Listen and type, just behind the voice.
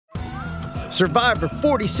Survivor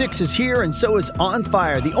 46 is here, and so is On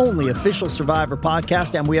Fire, the only official Survivor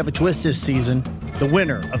podcast, and we have a twist this season. The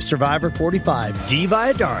winner of Survivor 45, Dee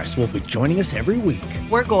Valladares, will be joining us every week.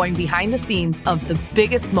 We're going behind the scenes of the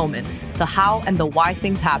biggest moments, the how and the why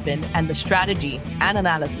things happen, and the strategy and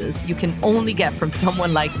analysis you can only get from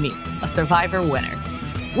someone like me, a Survivor winner.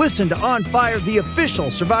 Listen to On Fire, the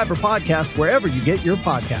official Survivor podcast, wherever you get your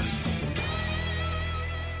podcast.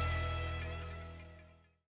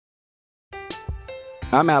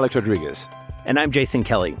 I'm Alex Rodriguez. And I'm Jason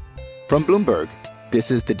Kelly. From Bloomberg,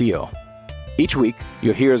 this is The Deal. Each week,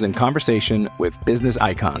 you'll hear us in conversation with business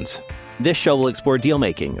icons. This show will explore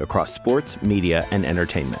deal-making across sports, media, and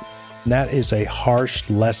entertainment. That is a harsh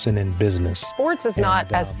lesson in business. Sports is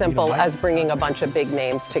not as simple as bringing a bunch of big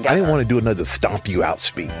names together. I didn't want to do another stomp you out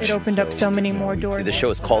speech. It opened up so many more doors. The show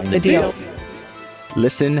is called The Deal.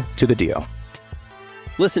 Listen to The Deal.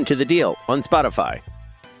 Listen to The Deal on Spotify.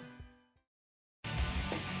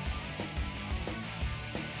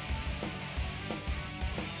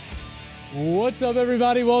 What's up,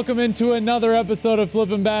 everybody? Welcome into another episode of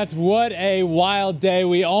Flippin' Bats. What a wild day.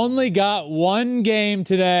 We only got one game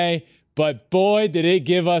today, but boy, did it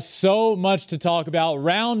give us so much to talk about.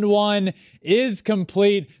 Round one is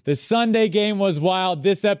complete. The Sunday game was wild.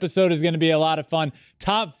 This episode is going to be a lot of fun.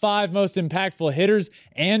 Top 5 most impactful hitters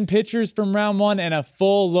and pitchers from round one, and a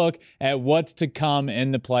full look at what's to come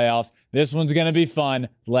in the playoffs. This one's going to be fun.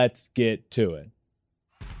 Let's get to it.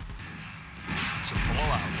 It's a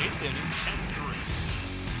blowout. 8th inning, 10-3.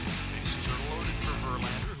 Bases are loaded for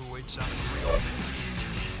Verlander, who waits on a 3-0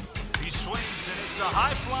 pitch. He swings, and it's a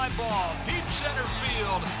high fly ball. Deep center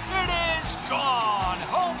field. It is gone.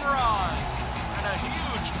 Home run. And a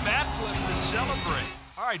huge bat flip to celebrate.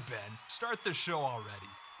 All right, Ben, start the show already.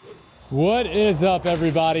 What is up,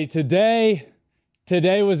 everybody? Today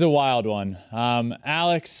was a wild one.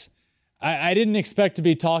 Alex, I didn't expect to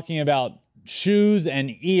be talking about shoes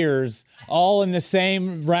and ears all in the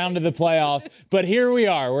same round of the playoffs, but here we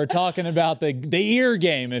are. We're talking about the ear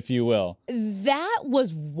game, if you will. That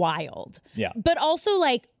was wild. Yeah. But also,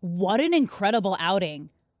 like, what an incredible outing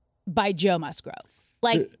by Joe Musgrove.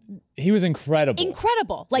 Like, he was incredible.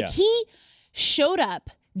 Incredible. Like, he showed up,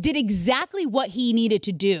 did exactly what he needed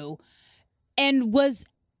to do, and was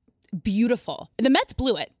beautiful. The Mets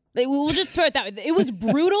blew it. We'll just throw it that way. It was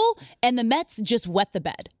brutal, and the Mets just wet the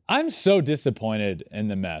bed. I'm so disappointed in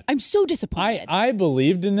the Mets. I'm so disappointed. I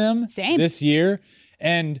believed in them this year,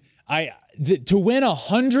 and to win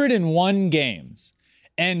 101 games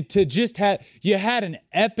and to just you had an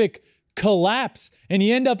epic collapse, and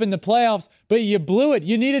you end up in the playoffs, but you blew it.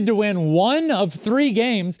 You needed to win 1 of 3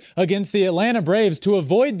 games against the Atlanta Braves to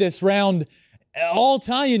avoid this round all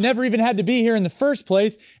time. You never even had to be here in the first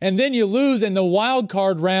place, and then you lose in the wild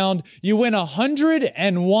card round. You win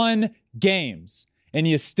 101 games, and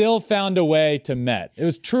you still found a way to Met. It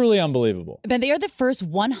was truly unbelievable. But they are the first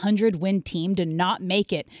 100-win team to not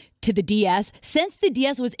make it to the DS since the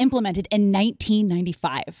DS was implemented in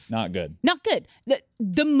 1995. Not good. Not good.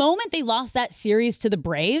 The moment they lost that series to the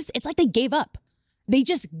Braves, it's like they gave up. They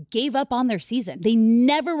just gave up on their season. They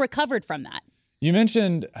never recovered from that. You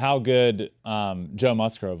mentioned how good Joe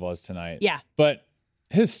Musgrove was tonight. Yeah. But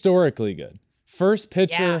historically good. First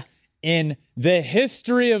pitcher in the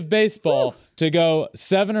history of baseball to go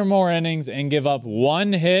 7 or more innings and give up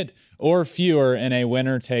 1 hit or fewer in a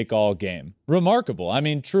winner-take-all game. Remarkable. I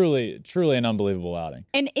mean, truly an unbelievable outing.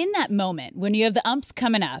 And in that moment, when you have the umps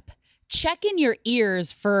coming up, check in your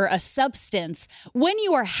ears for a substance when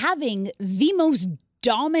you are having the most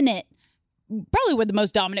dominant, probably with the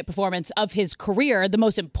most dominant performance of his career, the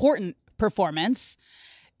most important performance.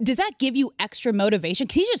 Does that give you extra motivation?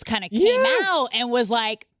 Because he just kind of came out and was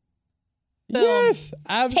like, boom. Yes,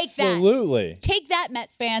 absolutely. Take that,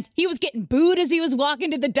 Mets fans. He was getting booed as he was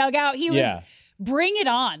walking to the dugout. He was, bring it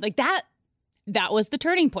on. Like that was the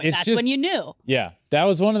turning point. That's when you knew. Yeah, that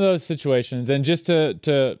was one of those situations. And just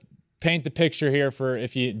to paint the picture here for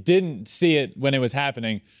if you didn't see it when it was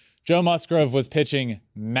happening, Joe Musgrove was pitching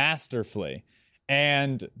masterfully.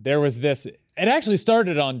 And there was this, it actually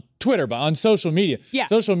started on Twitter, but on social media. Yeah.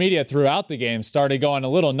 Social media throughout the game started going a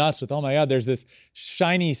little nuts with, oh my God, there's this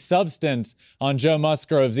shiny substance on Joe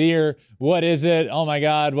Musgrove's ear. What is it? Oh my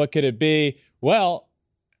God, what could it be? Well,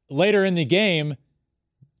 later in the game,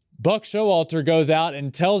 Buck Showalter goes out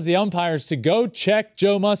and tells the umpires to go check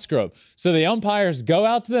Joe Musgrove. So the umpires go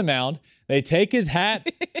out to the mound. They take his hat,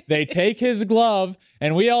 they take his glove,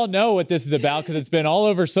 and we all know what this is about because it's been all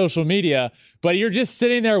over social media, but you're just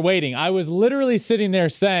sitting there waiting. I was literally sitting there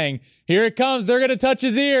saying, here it comes. They're going to touch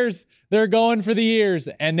his ears. They're going for the ears.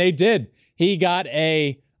 And they did. He got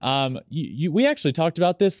a We actually talked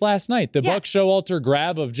about this last night. The Buck Showalter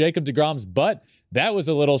grab of Jacob deGrom's butt. That was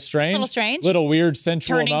a little strange. Little weird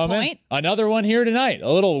sensual Turning moment. point. Another one here tonight.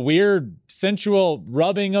 A little weird sensual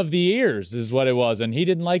rubbing of the ears is what it was. And he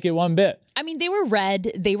didn't like it one bit. I mean, they were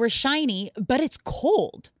red, they were shiny, but it's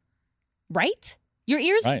cold, right? Your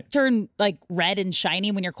ears turn like red and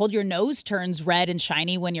shiny when you're cold. Your nose turns red and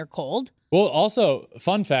shiny when you're cold. Well, also,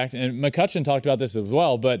 fun fact, and McCutcheon talked about this as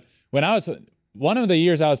well, but one of the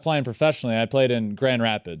years I was playing professionally, I played in Grand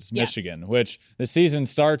Rapids, Michigan, which the season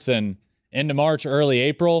starts in into March, early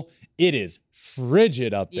April. It is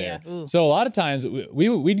frigid up there. Yeah. So a lot of times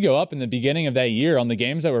we'd go up in the beginning of that year on the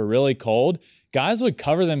games that were really cold. Guys would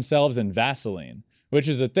cover themselves in Vaseline, which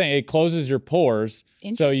is a thing. It closes your pores,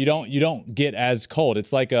 so you don't get as cold.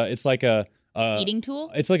 It's like a eating tool.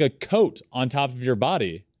 It's like a coat on top of your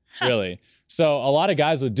body, really. So a lot of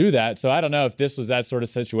guys would do that. So I don't know if this was that sort of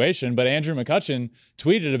situation, but Andrew McCutcheon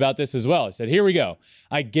tweeted about this as well. He said, "Here we go.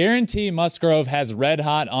 I guarantee Musgrove has red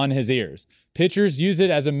hot on his ears. Pitchers use it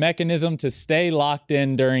as a mechanism to stay locked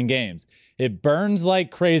in during games. It burns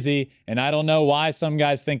like crazy, and I don't know why some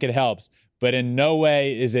guys think it helps, but in no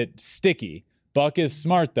way is it sticky. Buck is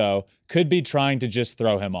smart, though. Could be trying to just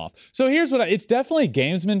throw him off." So here's it's definitely a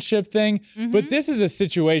gamesmanship thing, but this is a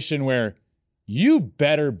situation where you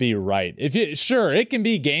better be right. Sure, it can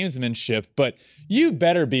be gamesmanship, but you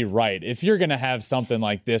better be right if you're going to have something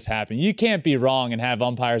like this happen. You can't be wrong and have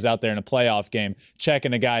umpires out there in a playoff game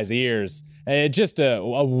checking a guy's ears. It's just a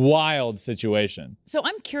wild situation. So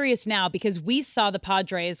I'm curious now because we saw the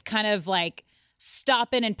Padres kind of like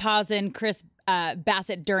stopping and pausing Chris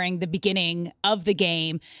Bassett during the beginning of the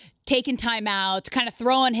game, taking time out, kind of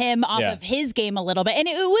throwing him off of his game a little bit. And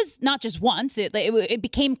it was not just once. It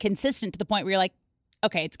became consistent to the point where you're like,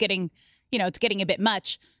 okay, it's getting a bit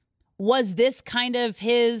much. Was this kind of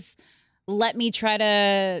his, let me try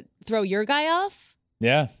to throw your guy off?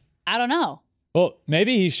 Yeah. I don't know. Well,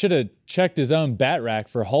 maybe he should have checked his own bat rack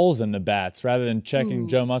for holes in the bats rather than checking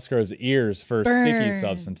Joe Musgrove's ears for sticky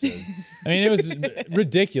substances. I mean, it was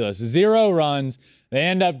ridiculous. 0 runs. They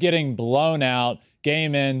end up getting blown out.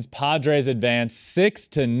 Game ends. Padres advance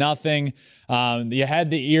 6-0. You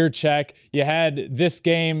had the ear check. You had this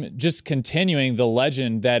game just continuing the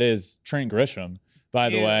legend that is Trent Grisham, by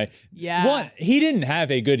the way. Yeah. He didn't have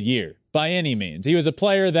a good year by any means. He was a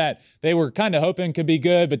player that they were kind of hoping could be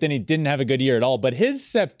good, but then he didn't have a good year at all. But his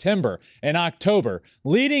September and October,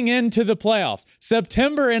 leading into the playoffs,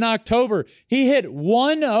 September and October, he hit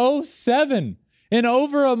 107 in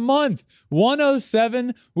over a month.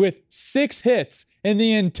 107 with 6 hits in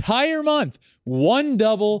the entire month, 1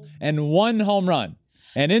 double and 1 home run.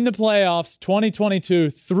 And in the playoffs, 2022,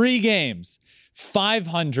 3 games,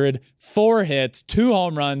 500, 4 hits, 2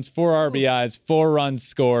 home runs, 4 RBIs, 4 runs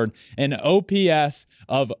scored, an OPS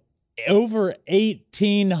of over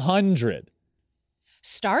 1,800.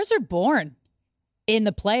 Stars are born in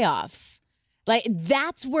the playoffs. Like,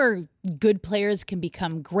 that's where good players can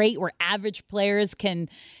become great, where average players can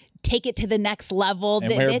take it to the next level.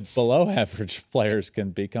 And where below average players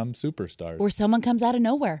can become superstars. Where someone comes out of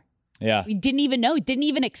nowhere. Yeah. We didn't even know, didn't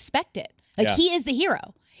even expect it. He is the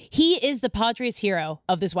hero. He is the Padres hero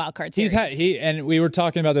of this wild card series. And we were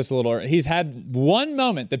talking about this a little earlier. He's had one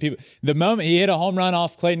moment the moment he hit a home run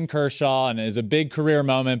off Clayton Kershaw, and it was a big career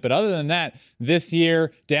moment. But other than that, this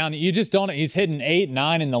year you just don't. He's hitting 8,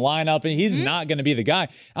 9 in the lineup, and he's not going to be the guy.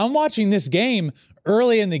 I'm watching this game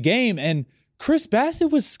early in the game, and Chris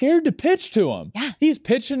Bassett was scared to pitch to him. Yeah. He's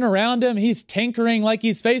pitching around him. He's tinkering like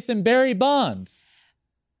he's facing Barry Bonds.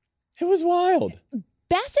 It was wild.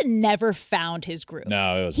 Bassett never found his groove.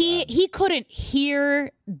 No, it was he couldn't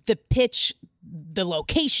hear the pitch, the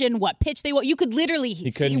location, what pitch they want. You could literally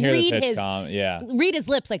read his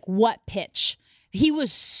lips like what pitch. He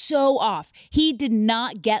was so off. He did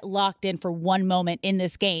not get locked in for one moment in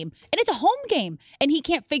this game. And it's a home game, and he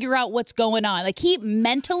can't figure out what's going on. Like, he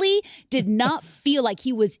mentally did not feel like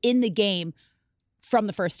he was in the game from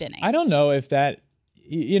the first inning. I don't know if that,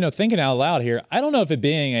 thinking out loud here, I don't know if it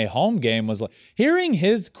being a home game was like, hearing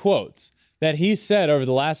his quotes that he said over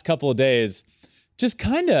the last couple of days just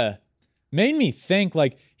kind of made me think,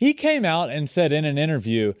 like, he came out and said in an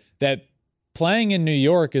interview that playing in New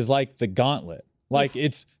York is like the gauntlet. Like,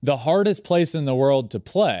 it's the hardest place in the world to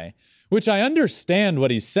play, which I understand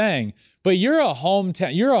what he's saying, but you're a home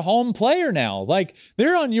player now. Like,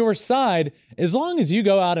 they're on your side as long as you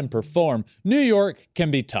go out and perform. New York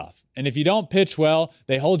can be tough. And if you don't pitch well,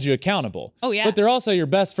 they hold you accountable. Oh, yeah. But they're also your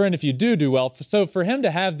best friend if you do well. So for him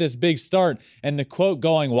to have this big start and the quote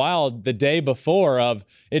going wild the day before of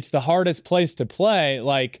it's the hardest place to play,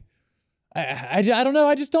 like, I don't know.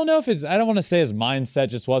 I just don't know if I don't want to say his mindset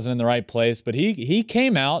just wasn't in the right place, but he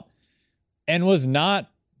came out and was not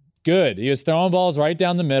good. He was throwing balls right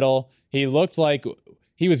down the middle. He looked like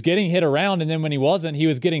he was getting hit around, and then when he wasn't, he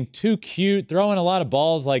was getting too cute, throwing a lot of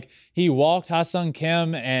balls. Like, he walked Ha-Sung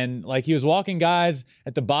Kim, and like he was walking guys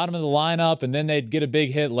at the bottom of the lineup, and then they'd get a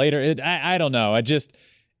big hit later. I don't know.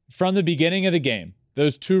 From the beginning of the game,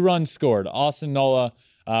 those 2 runs scored, Austin Nola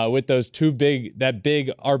with those two big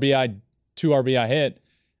RBI, 2 RBI hit,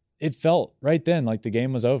 it felt right then like the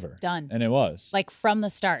game was over. Done. And it was. Like, from the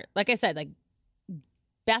start. Like I said, like,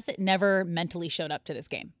 Bassett never mentally showed up to this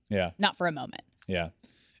game. Yeah. Not for a moment. Yeah.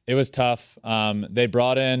 It was tough. They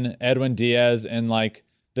brought in Edwin Diaz in like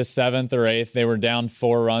the 7th or 8th. They were down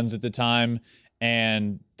 4 runs at the time,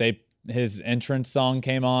 and his entrance song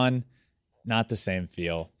came on. Not the same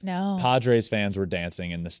feel. No. Padres fans were dancing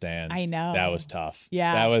in the stands. I know. That was tough.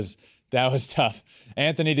 Yeah. That was tough.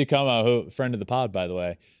 Anthony DiComo, who friend of the pod, by the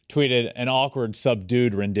way, tweeted an awkward,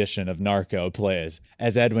 subdued rendition of Narco plays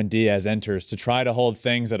as Edwin Diaz enters to try to hold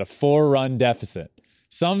things at a 4-run deficit.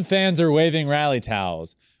 Some fans are waving rally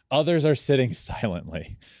towels. Others are sitting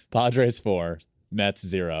silently. Padres 4, Mets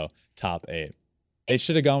 0, top 8. They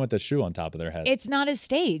should have gone with the shoe on top of their head. It's not his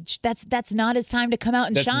stage. That's not his time to come out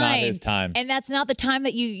and shine. That's not his time. And that's not the time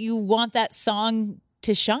that you want that song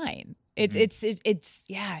to shine. It's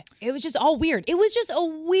yeah. It was just all weird. It was just a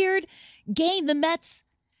weird game. The Mets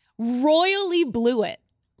royally blew it.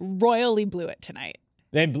 Royally blew it tonight.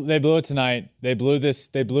 They blew it tonight. They blew this.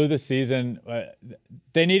 They blew the season.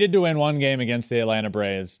 They needed to win 1 game against the Atlanta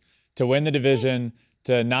Braves to win the division,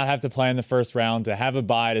 to not have to play in the first round, to have a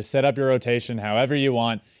bye, to set up your rotation however you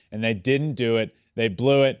want, and they didn't do it. They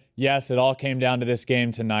blew it. Yes, it all came down to this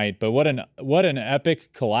game tonight, but what an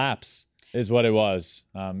epic collapse is what it was.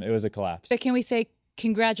 It was a collapse. But can we say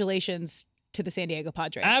congratulations to the San Diego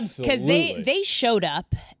Padres? Absolutely. Because they showed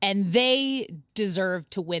up, and they deserve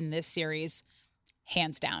to win this series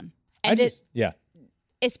hands down. And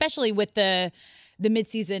especially with the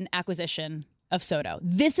midseason acquisition of Soto.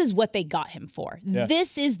 This is what they got him for. Yeah.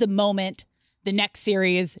 This is the moment. The next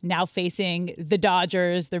series, now facing the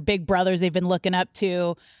Dodgers, their big brothers they've been looking up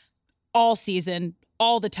to all season,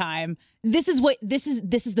 all the time. This is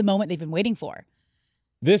the moment they've been waiting for.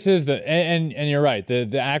 This is and you're right.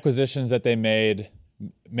 The acquisitions that they made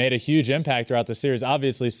a huge impact throughout the series.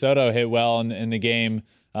 Obviously, Soto hit well in the game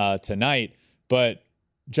tonight, but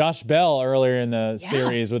Josh Bell earlier in the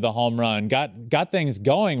series with a home run got things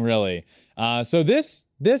going really. So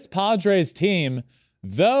this Padres team,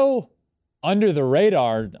 though under the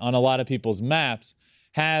radar on a lot of people's maps,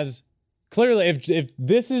 has clearly, if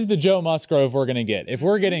this is the Joe Musgrove we're going to get, if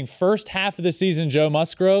we're getting first half of the season Joe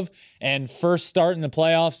Musgrove and first start in the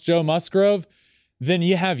playoffs Joe Musgrove, then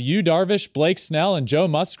you have Yu Darvish, Blake Snell, and Joe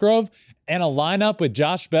Musgrove, and a lineup with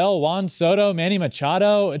Josh Bell, Juan Soto, Manny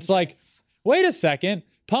Machado. It's like, wait a second.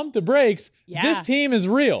 Pump the brakes. Yeah. This team is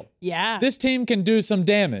real. Yeah. This team can do some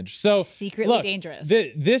damage. So secretly dangerous.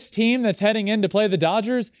 This team that's heading in to play the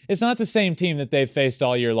Dodgers, it's not the same team that they've faced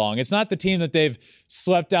all year long. It's not the team that they've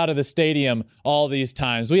swept out of the stadium all these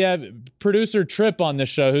times. We have producer Tripp on this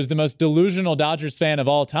show, who's the most delusional Dodgers fan of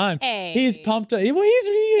all time. Hey. He's pumped. He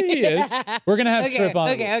is. We're gonna have Tripp on.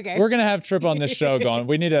 Okay. We're gonna have Tripp on this show going.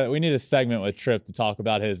 We need a segment with Tripp to talk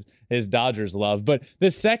about his Dodgers love. But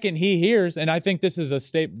the second he hears, and I think this is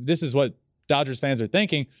this is what Dodgers fans are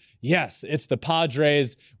thinking, yes, it's the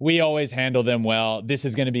Padres. We always handle them well. This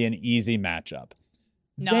is going to be an easy matchup.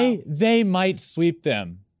 No. They might sweep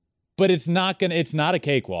them, but it's not a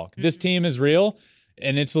cakewalk. Mm-hmm. This team is real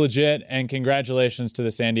and it's legit. And congratulations to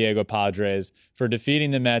the San Diego Padres for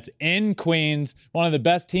defeating the Mets in Queens, one of the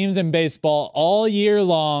best teams in baseball all year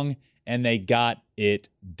long, and they got it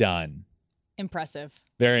done. Impressive.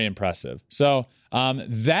 Very impressive. So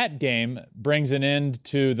that game brings an end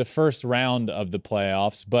to the first round of the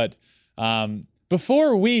playoffs. But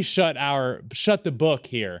before we shut the book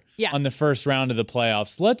here on the first round of the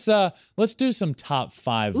playoffs, let's do some top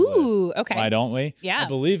 5 lists. Ooh, okay. Why don't we? Yeah. I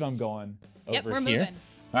believe I'm going over we're here. moving.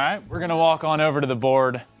 All right, we're gonna walk on over to the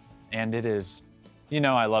board, and it is,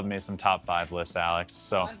 I love me some top 5 lists, Alex.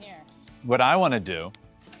 So I'm here. What I want to do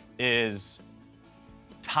is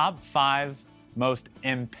top 5 most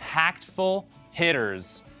impactful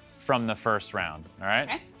hitters from the first round. All right.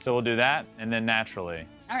 Okay. So we'll do that, and then naturally,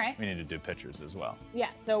 all right, we need to do pitchers as well. Yeah.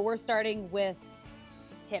 So we're starting with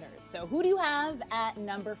hitters. So who do you have at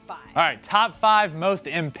number 5? All right. Top 5 most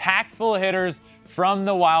impactful hitters from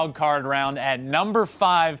the wild card round. At number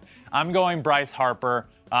 5, I'm going Bryce Harper.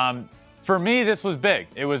 For me, this was big.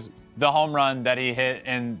 It was the home run that he hit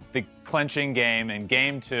in the clinching game in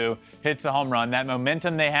Game 2, hits a home run. That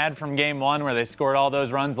momentum they had from Game 1 where they scored all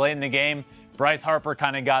those runs late in the game, Bryce Harper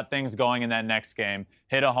kind of got things going in that next game,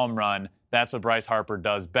 hit a home run. That's what Bryce Harper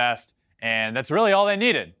does best, and that's really all they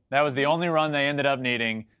needed. That was the only run they ended up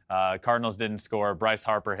needing. Cardinals didn't score. Bryce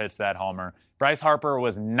Harper hits that homer. Bryce Harper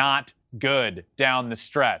was not good down the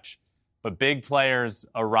stretch, but big players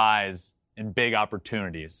arise in big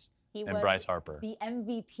opportunities. And Bryce Harper, the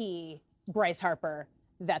MVP Bryce Harper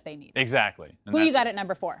that they needed. Exactly. Who you got at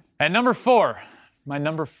number 4? At number 4, my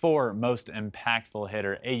number 4 most impactful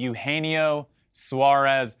hitter, Eugenio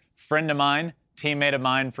Suarez, friend of mine, teammate of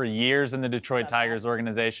mine for years in the Detroit Tigers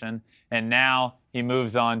organization, and now he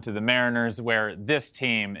moves on to the Mariners, where this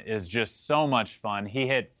team is just so much fun. He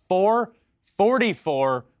hit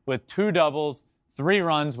 .444 with 2 doubles, 3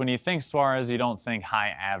 runs. When you think Suarez, you don't think high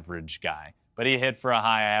average guy, but he hit for a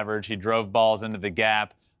high average. He drove balls into the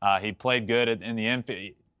gap. He played good in the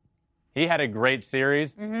infield. He had a great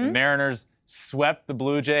series. The Mariners swept the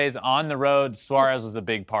Blue Jays on the road. Suarez was a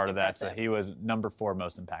big part of that, so he was number 4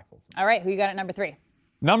 most impactful. All right, who you got at number 3?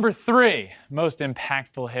 Number 3 most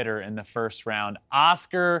impactful hitter in the first round,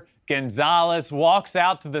 Oscar Gonzalez, walks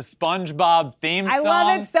out to the SpongeBob theme song. I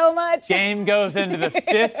love it so much. Game goes into the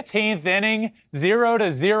 15th inning,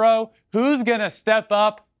 0-0. Who's going to step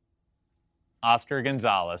up? Oscar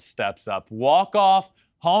Gonzalez steps up. Walk-off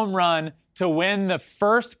home run to win the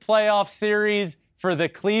first playoff series for the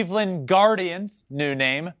Cleveland Guardians. New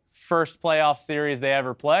name, first playoff series they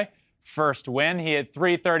ever play. First win. He hit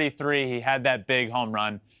 .333. He had that big home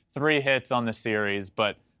run, 3 hits on the series.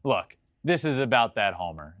 But look, this is about that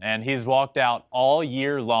homer. And he's walked out all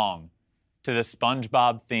year long to the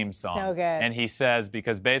SpongeBob theme song. So good. And he says,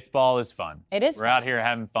 because baseball is fun. It is We're out here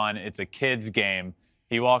having fun. It's a kid's game.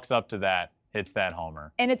 He walks up to that, hits that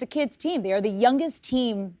homer. And it's a kids' team. They are the youngest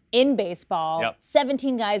team in baseball. Yep.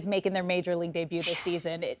 17 guys making their major league debut this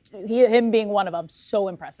season. Him being one of them, so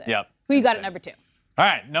impressive. Yep. Who you got at number 2? All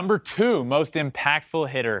right, number 2 most impactful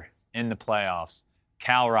hitter in the playoffs,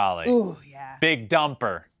 Cal Raleigh. Ooh, yeah. Big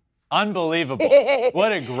dumper. Unbelievable.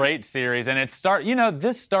 What a great series. And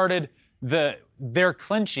this started their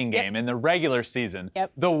clinching game in the regular season.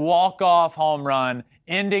 Yep. The walk-off home run,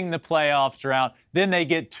 ending the playoff drought. Then they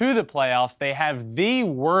get to the playoffs. They have the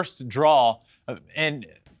worst draw. And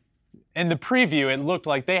in the preview, it looked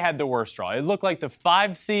like they had the worst draw. It looked like the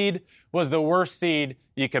 5 seed was the worst seed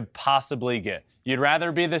you could possibly get. You'd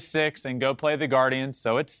rather be the 6 and go play the Guardians,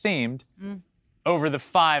 so it seemed, over the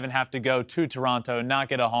 5 and have to go to Toronto, not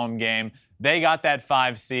get a home game. They got that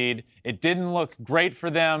 5 seed. It didn't look great for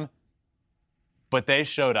them, but they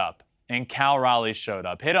showed up, and Cal Raleigh showed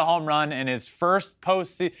up. Hit a home run in his first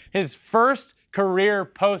career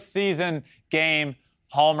postseason game,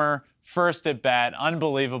 homer, first at bat,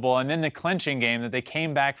 unbelievable. And then the clinching game that they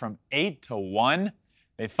came back from 8-1.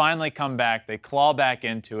 They finally come back. They claw back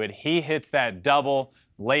into it. He hits that double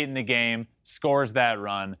late in the game, scores that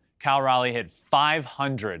run. Cal Raleigh hit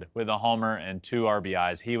 .500 with a homer and 2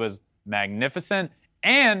 RBIs. He was magnificent.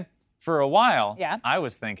 And for a while, I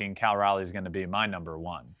was thinking Cal Raleigh's going to be my number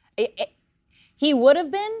 1. He would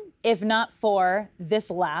have been if not for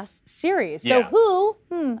this last series. So who,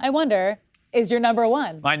 I wonder, is your number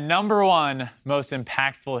 1? My number 1 most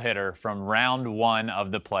impactful hitter from round 1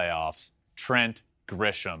 of the playoffs, Trent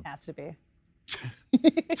Grisham. Has to be.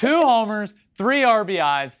 2 homers, 3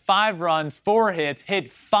 RBIs, 5 runs, 4 hits, hit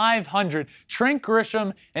 .500. Trent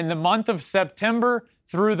Grisham in the month of September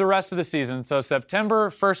through the rest of the season. So September,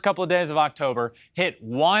 first couple of days of October, hit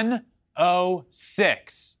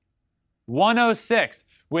 106. 106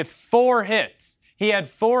 with 4 hits. He had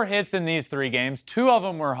 4 hits in these 3 games. 2 of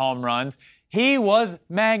them were home runs. He was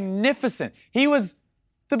magnificent. He was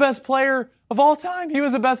the best player of all time. He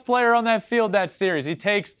was the best player on that field that series. He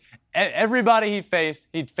takes everybody he faced.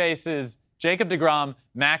 He faces Jacob deGrom,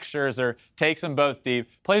 Max Scherzer, takes them both deep,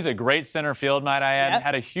 plays a great center field, might I add,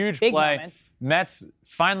 had a huge big play. Moments. Mets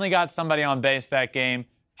finally got somebody on base that game.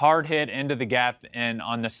 Hard hit into the gap, and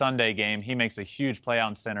on the Sunday game, he makes a huge play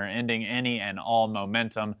on center, ending any and all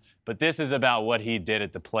momentum. But this is about what he did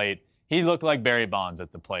at the plate. He looked like Barry Bonds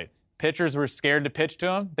at the plate. Pitchers were scared to pitch to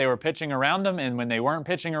him. They were pitching around him, and when they weren't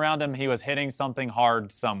pitching around him, he was hitting something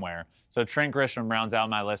hard somewhere. So Trent Grisham rounds out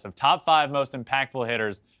my list of top 5 most impactful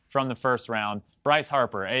hitters from the first round. Bryce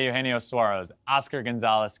Harper, Eugenio Suarez, Oscar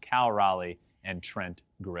Gonzalez, Cal Raleigh, and Trent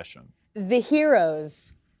Grisham. The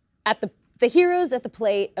heroes at the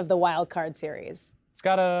plate of the wild card series. It's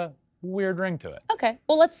got a weird ring to it. Okay,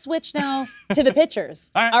 well, let's switch now to the pitchers.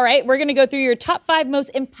 All right. All right, we're going to go through your top 5 most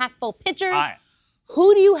impactful pitchers. All right.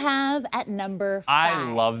 Who do you have at number 5? I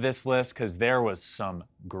love this list because there was some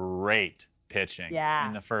great pitching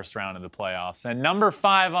in the first round of the playoffs. And number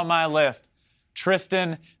 5 on my list,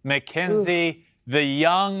 Tristan McKenzie, the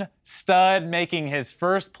young stud making his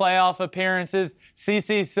first playoff appearances.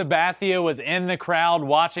 CC Sabathia was in the crowd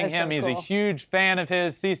watching him. He's a huge fan of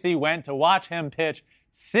his. CC went to watch him pitch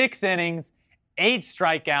 6 innings, 8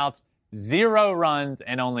 strikeouts, 0 runs,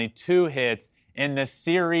 and only 2 hits in the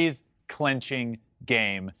series-clinching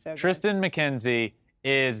game. Tristan McKenzie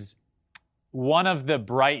is one of the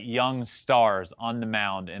bright young stars on the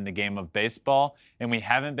mound in the game of baseball, and we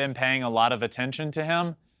haven't been paying a lot of attention to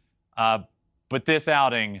him. But this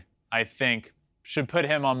outing, I think, should put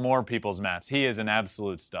him on more people's maps. He is an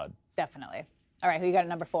absolute stud. Definitely. All right, who you got at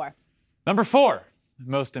number 4? Number 4,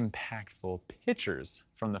 most impactful pitchers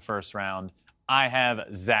from the first round. I have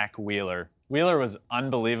Zach Wheeler. Wheeler was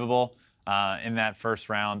unbelievable in that first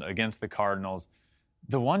round against the Cardinals.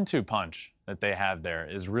 The 1-2 punch that they have there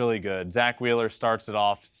is really good. Zach Wheeler starts it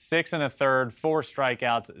off 6 1/3, 4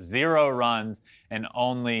 strikeouts, 0 runs, and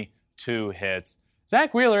only 2 hits.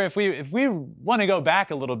 Zach Wheeler, if we want to go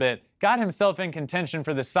back a little bit, got himself in contention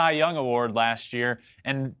for the Cy Young Award last year,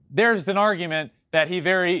 and there's an argument that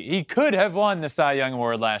he could have won the Cy Young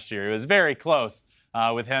Award last year. It was very close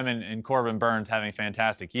with him and Corbin Burns having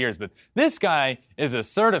fantastic years, but this guy is a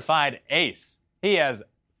certified ace. He has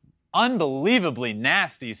unbelievably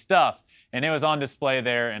nasty stuff, and it was on display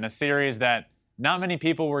there in a series that not many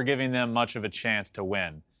people were giving them much of a chance to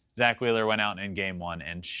win. Zach Wheeler went out in Game 1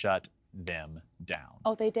 and shut them down.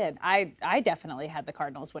 Oh, they did. I definitely had the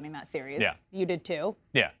Cardinals winning that series. Yeah. You did too.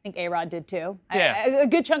 Yeah. I think A-Rod did too. Yeah. A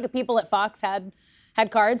good chunk of people at Fox had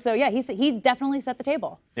cards. So yeah, he definitely set the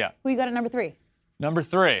table. Yeah. Who you got at number 3? Number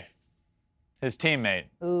 3, his teammate.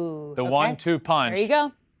 Ooh. The 1-2 punch. There you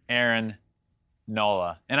go. Aaron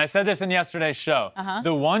Nola. And I said this in yesterday's show.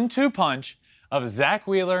 The 1-2 punch of Zach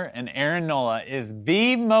Wheeler and Aaron Nola is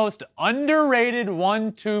the most underrated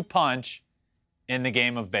 1-2 punch in the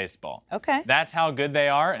game of baseball. Okay. That's how good they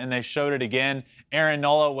are, and they showed it again. Aaron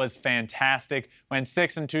Nola was fantastic. Went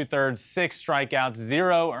 6 2/3, 6 strikeouts,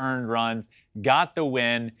 0 earned runs, got the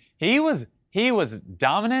win. He was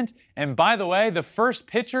dominant, and by the way, the first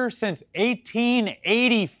pitcher since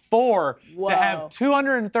 1884 to have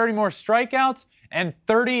 230 more strikeouts and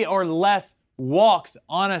 30 or less walks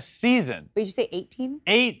on a season. Did you say 18?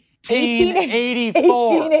 1884.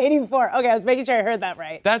 1884. Okay, I was making sure I heard that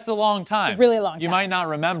right. That's a long time. It's a really long time. You might not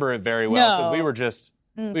remember it very well because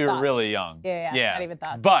No. we were really young. Yeah, not even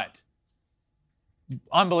thoughts. But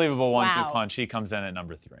unbelievable 1-2 punch. He comes in at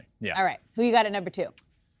number 3. Yeah. All right, who you got at number 2?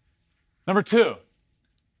 Number 2,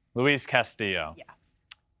 Luis Castillo. Yeah.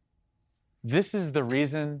 This is the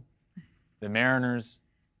reason the Mariners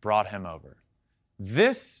brought him over.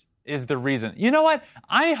 This is the reason. You know what?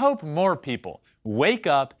 I hope more people wake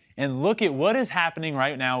up and look at what is happening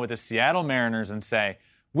right now with the Seattle Mariners and say,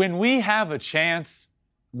 when we have a chance,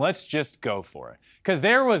 let's just go for it. Because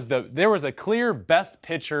there was a clear best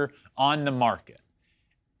pitcher on the market,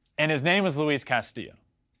 and his name was Luis Castillo.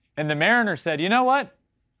 And the Mariners said, you know what?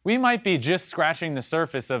 We might be just scratching the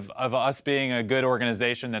surface of us being a good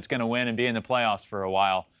organization that's going to win and be in the playoffs for a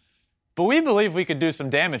while. But we believe we could do some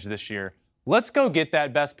damage this year. Let's go get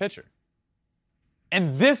that best pitcher.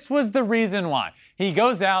 And this was the reason why. He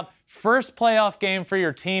goes out, first playoff game for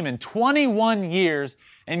your team in 21 years,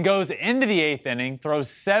 and goes into the 8th inning, throws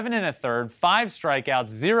 7 1/3, 5 strikeouts,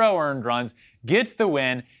 0 earned runs, gets the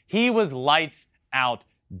win. He was lights out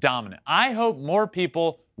dominant. I hope more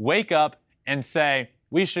people wake up and say,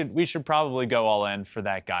 we should probably go all in for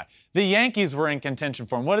that guy. The Yankees were in contention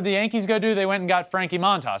for him. What did the Yankees go do? They went and got Frankie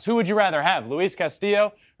Montas. Who would you rather have, Luis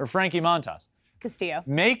Castillo or Frankie Montas? Castillo.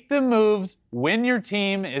 Make the moves when your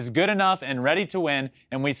team is good enough and ready to win,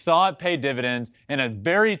 and we saw it pay dividends in a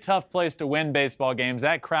very tough place to win baseball games.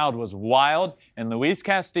 That crowd was wild, and Luis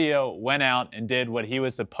Castillo went out and did what he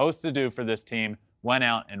was supposed to do for this team, went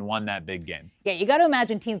out and won that big game. Yeah, you got to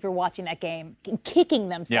imagine teams were watching that game, kicking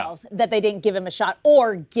themselves that they didn't give him a shot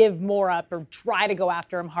or give more up or try to go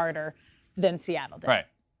after him harder than Seattle did. Right.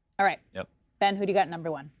 All right. Yep. Ben, who do you got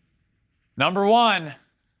number 1? Number 1,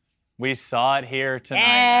 we saw it here tonight,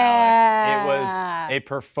 Alex. It was a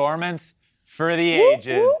performance for the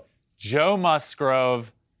ages. Joe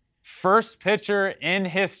Musgrove, first pitcher in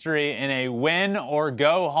history in a win or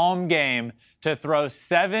go home game to throw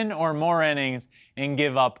 7 or more innings and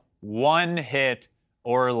give up 1 hit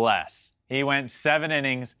or less. He went 7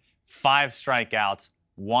 innings, 5 strikeouts,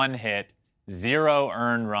 1 hit, 0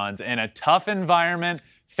 earned runs in a tough environment.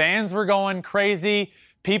 Fans were going crazy.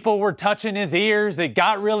 People were touching his ears. It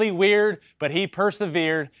got really weird, but he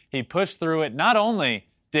persevered. He pushed through it. Not only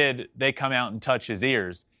did they come out and touch his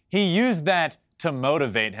ears, he used that to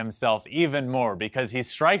motivate himself even more because he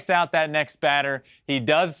strikes out that next batter. He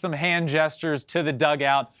does some hand gestures to the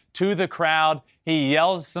dugout, to the crowd. He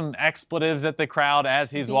yells some expletives at the crowd as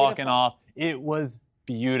he's walking off. It was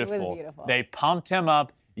beautiful. It was beautiful. They pumped him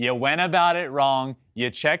up. You went about it wrong. You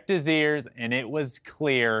checked his ears, and it was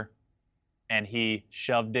clear, and he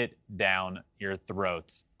shoved it down your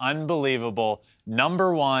throats. Unbelievable.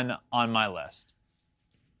 Number 1 on my list.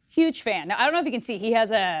 Huge fan. Now, I don't know if you can see, he has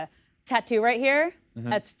a tattoo right here.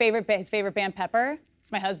 That's his favorite band, Pepper.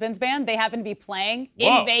 It's my husband's band. They happen to be playing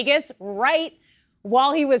in Vegas right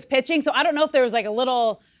while he was pitching. So I don't know if there was like a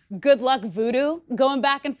little good luck voodoo going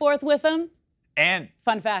back and forth with him. And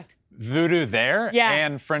fun fact. Voodoo there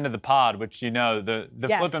and friend of the pod, which the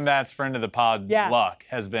Flippin' Bats friend of the pod luck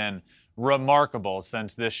has been remarkable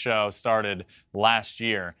since this show started last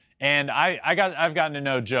year. And I've gotten to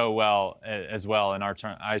know Joe well as well in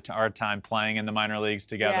our time playing in the minor leagues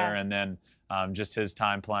together, and then just his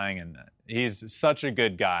time playing. And he's such a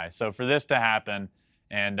good guy. So for this to happen,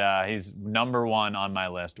 and he's number 1 on my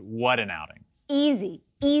list. What an outing!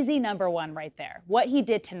 Easy number 1 right there. What he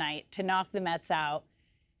did tonight to knock the Mets out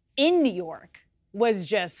in New York was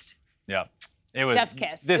just It was chef's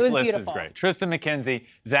kiss. This it was list beautiful. is great. Tristan McKenzie,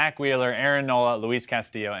 Zach Wheeler, Aaron Nola, Luis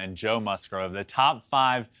Castillo, and Joe Musgrove, the top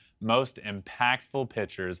 5 most impactful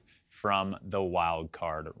pitchers from the wild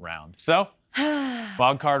card round. So,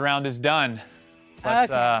 wild card round is done.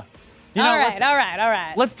 Let's, all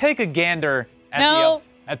right. Let's take a gander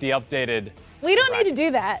at the updated. We don't need to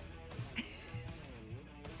do that.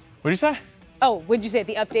 What did you say? Oh, would you say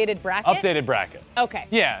the updated bracket? Updated bracket. Okay.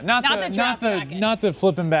 Yeah, not the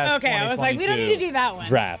Flippin' Bats. Okay, I was like, we don't need to do that one.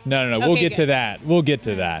 Draft. No. Okay, we'll get to that. We'll get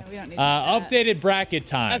to that. We don't need to do that. Updated bracket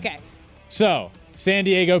time. Okay. So, San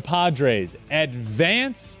Diego Padres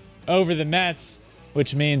advance over the Mets,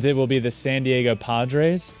 which means it will be the San Diego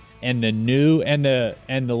Padres and the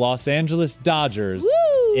Los Angeles Dodgers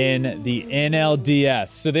in the NLDS.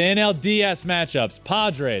 So the NLDS matchups,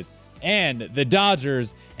 Padres and the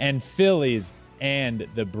Dodgers and Phillies and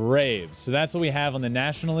the Braves. So that's what we have on the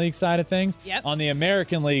National League side of things. Yep. On the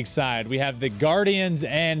American League side, we have the Guardians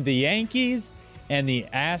and the Yankees and the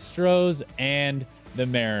Astros and the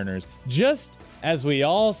Mariners. Just as we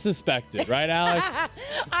all suspected, right, Alex?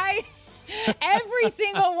 Every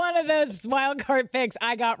single one of those wild card picks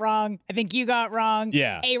I got wrong. I think you got wrong.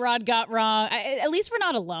 Yeah. A-Rod got wrong. At least we're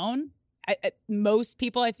not alone. Most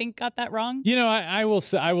people, I think, got that wrong. You know, I will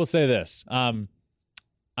say this. I'm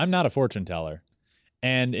not a fortune teller.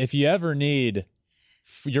 And if you ever need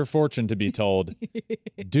your fortune to be told,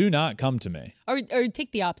 do not come to me. Or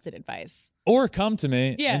take the opposite advice. Or come to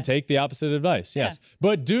me and take the opposite advice, yes. Yeah.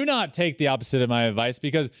 But do not take the opposite of my advice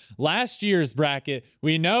because last year's bracket,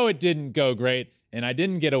 we know it didn't go great and I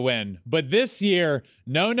didn't get a win. But this year,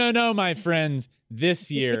 no, my friends, this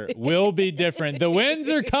year will be different. The wins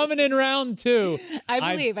are coming in round 2.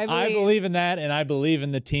 I believe. I believe in that, and I believe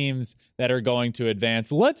in the teams that are going to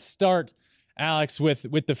advance. Let's start, Alex,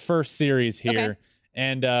 with the first series here. Okay.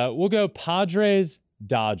 And we'll go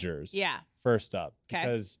Padres-Dodgers first up. Okay.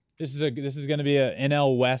 Because this is going to be a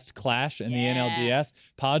NL West clash in the NLDS.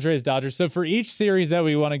 Padres-Dodgers. So for each series that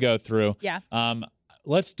we want to go through,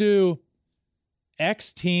 let's do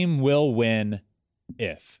X team will win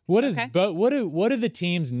if. What do the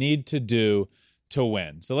teams need to do to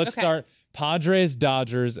win? So let's start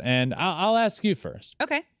Padres-Dodgers, and I'll ask you first.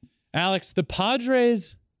 Okay. Alex, the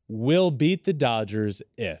Padres will beat the Dodgers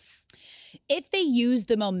if they use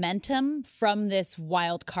the momentum from this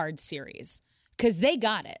wild card series, because they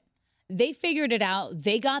got it. They figured it out.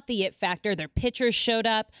 They got the it factor. Their pitchers showed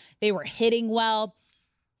up. They were hitting well.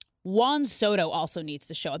 Juan Soto also needs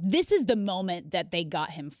to show up. This is the moment that they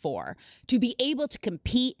got him for, to be able to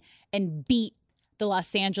compete and beat the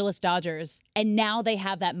Los Angeles Dodgers. And now they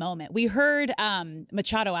have that moment. We heard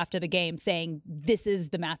Machado after the game saying this is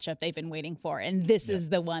the matchup they've been waiting for, and this is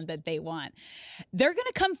the one that they want. They're going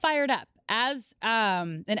to come fired up. As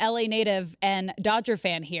an LA native and Dodger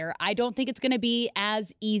fan here, I don't think it's going to be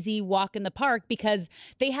as easy walk in the park because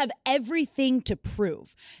they have everything to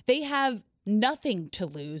prove. They have nothing to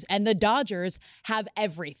lose, and the Dodgers have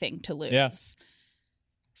everything to lose. Yeah.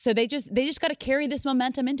 So they just got to carry this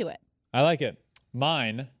momentum into it. I like it.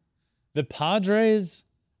 Mine, the Padres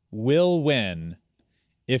will win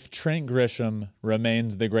if Trent Grisham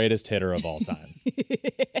remains the greatest hitter of all time.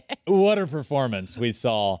 What a performance we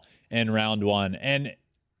saw in round 1. And,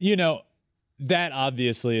 you know, that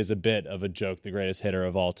obviously is a bit of a joke, the greatest hitter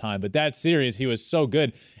of all time. But that series, he was so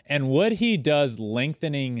good. And what he does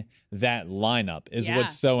lengthening that lineup is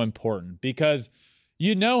what's so important, because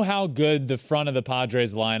you know how good the front of the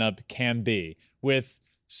Padres lineup can be with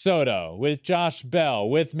Soto, with Josh Bell,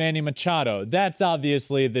 with Manny Machado. That's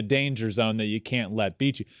obviously the danger zone that you can't let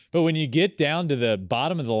beat you. But when you get down to the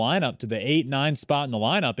bottom of the lineup, to the 8-9 spot in the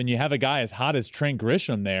lineup, and you have a guy as hot as Trent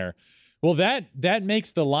Grisham there, well, that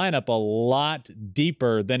makes the lineup a lot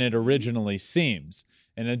deeper than it originally seems.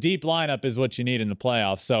 And a deep lineup is what you need in the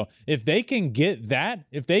playoffs. So if they can get that,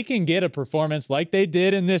 if they can get a performance like they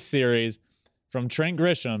did in this series from Trent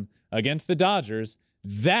Grisham against the Dodgers,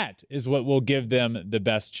 that is what will give them the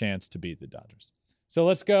best chance to beat the Dodgers. So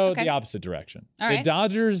let's go the opposite direction. The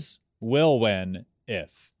Dodgers will win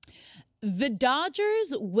if. The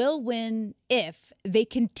Dodgers will win if they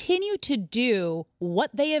continue to do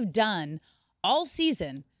what they have done all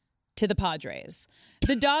season to the Padres.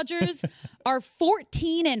 The Dodgers are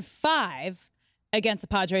 14-5 against the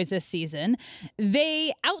Padres this season.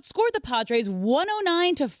 They outscored the Padres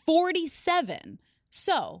 109-47.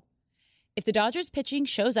 So if the Dodgers pitching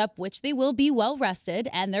shows up, which they will be well rested,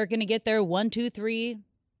 and they're going to get their 1, 2, 3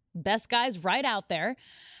 best guys right out there,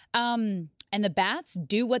 and the bats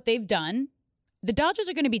do what they've done, the Dodgers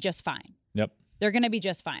are going to be just fine. Yep. They're going to be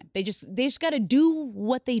just fine. They just got to do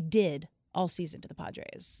what they did all season to the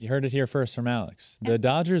Padres. You heard it here first from Alex. The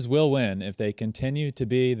Dodgers will win if they continue to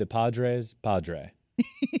be the Padres Padre. Nice.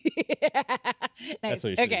 That's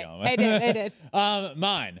what you should be going with. I did.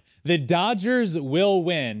 Mine. The Dodgers will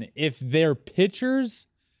win if their pitchers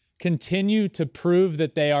continue to prove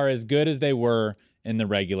that they are as good as they were in the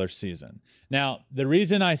regular season. Now, the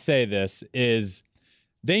reason I say this is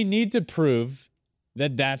they need to prove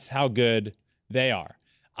that that's how good they are.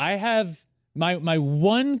 I have my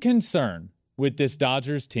one concern with this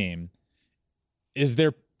Dodgers team is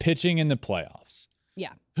their pitching in the playoffs.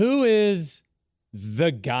 Yeah. Who is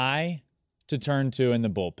the guy to turn to in the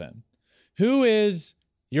bullpen? Who is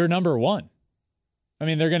your number one? I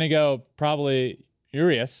mean, they're going to go probably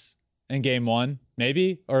Urias in game one,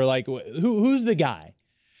 maybe, or like who's the guy?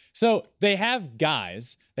 So they have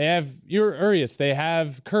guys. They have Urias. They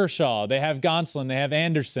have Kershaw. They have Gonsolin. They have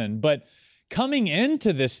Anderson. But coming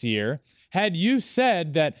into this year, had you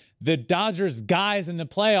said that the Dodgers guys in the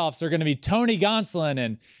playoffs are going to be Tony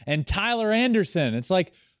Gonsolin and Tyler Anderson, it's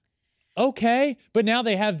like, okay, but now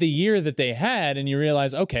they have the year that they had, and you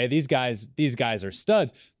realize, okay, these guys are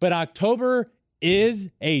studs. But October is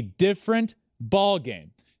a different ball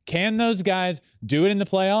game. Can those guys do it in the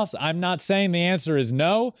playoffs? I'm not saying the answer is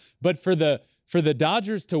no, but for the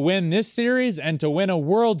Dodgers to win this series and to win a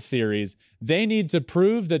World Series, they need to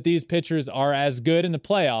prove that these pitchers are as good in the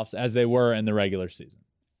playoffs as they were in the regular season.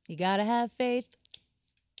 You got to have faith.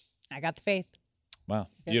 I got the faith. Wow.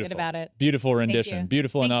 Feel Beautiful. good about it. Beautiful rendition.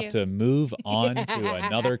 Beautiful Thank enough you. to move on to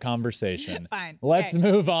another conversation. Fine. Let's Okay.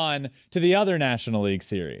 move on to the other National League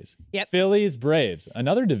series. Yep. Phillies, Braves.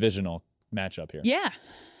 Another divisional matchup here. Yeah.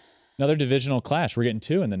 Another divisional clash. We're getting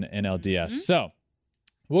two in the NLDS. So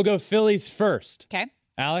we'll go Phillies first. Okay.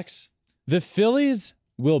 Alex, the Phillies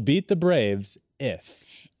will beat the Braves if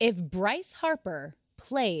Bryce Harper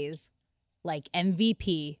plays like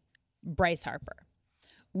MVP Bryce Harper.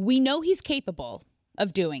 We know he's capable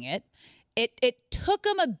of doing it. It took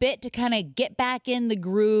him a bit to kind of get back in the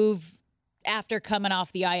groove after coming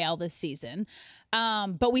off the IL this season.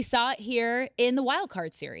 But we saw it here in the wild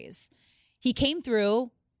card series. He came through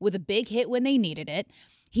with a big hit when they needed it.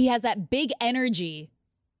 He has that big energy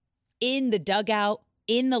in the dugout,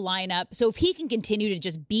 in the lineup. So if he can continue to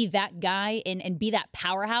just be that guy and be that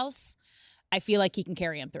powerhouse, I feel like he can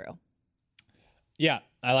carry him through. Yeah,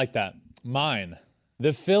 I like that. Mine.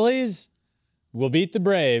 The Phillies will beat the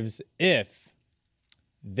Braves if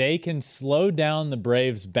they can slow down the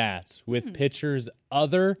Braves' bats with pitchers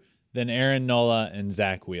other than Aaron Nola and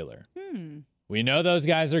Zach Wheeler. We know those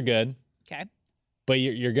guys are good. Okay. But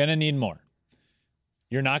you're going to need more.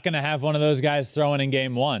 You're not going to have one of those guys throwing in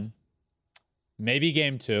game one. Maybe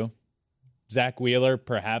game two. Zach Wheeler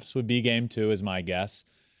perhaps would be game two is my guess.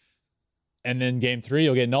 And then game three,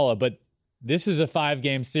 you'll get Nola. But this is a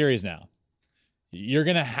 5-game series now. You're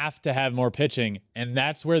going to have more pitching, and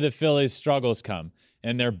that's where the Phillies' struggles come,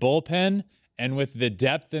 in their bullpen and with the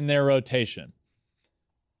depth in their rotation.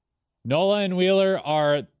 Nola and Wheeler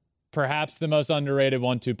are perhaps the most underrated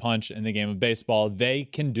 1-2 punch in the game of baseball. They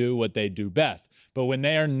can do what they do best. But when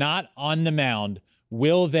they are not on the mound,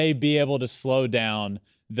 will they be able to slow down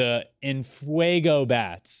the Enfuego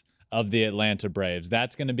bats of the Atlanta Braves?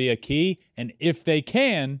 That's going to be a key, and if they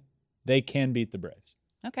can beat the Braves.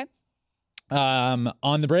 Okay.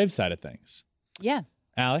 On the Braves side of things, Yeah.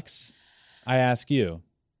 Alex, I ask you,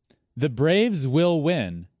 the Braves will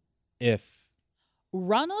win if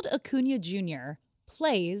Ronald Acuna Jr.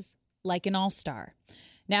 plays like an all-star.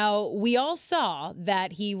 Now, we all saw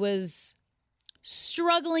that he was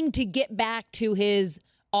struggling to get back to his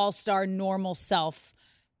all-star normal self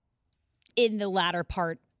in the latter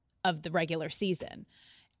part of the regular season.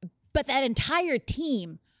 But that entire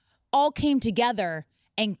team all came together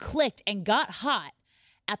and clicked and got hot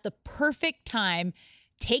at the perfect time,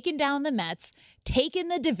 taking down the Mets, taking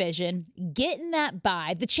the division, getting that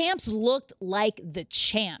bye. The champs looked like the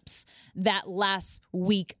champs that last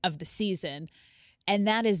week of the season. And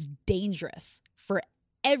that is dangerous for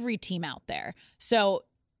every team out there. So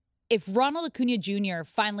if Ronald Acuna Jr.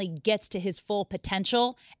 finally gets to his full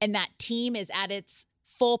potential and that team is at its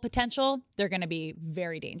full potential, they're going to be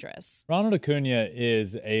very dangerous. Ronald Acuna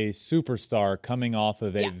is a superstar coming off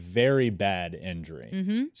of a very bad injury.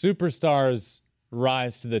 Mm-hmm. Superstars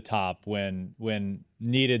rise to the top when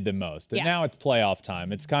needed the most. And now it's playoff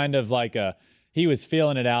time. It's kind of like he was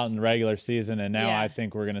feeling it out in the regular season, and now I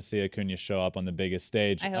think we're going to see Acuna show up on the biggest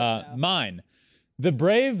stage. I hope so. Mine. The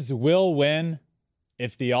Braves will win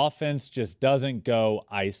if the offense just doesn't go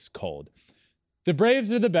ice cold. The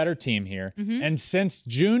Braves are the better team here. Mm-hmm. And since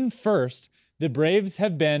June 1st, the Braves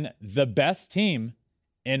have been the best team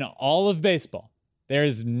in all of baseball. There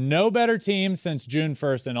is no better team since June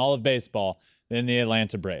 1st in all of baseball than the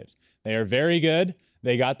Atlanta Braves. They are very good.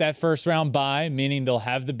 They got that first round bye, meaning they'll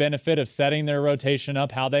have the benefit of setting their rotation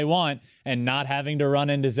up how they want and not having to run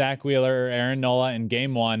into Zach Wheeler or Aaron Nola in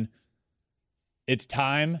game one. It's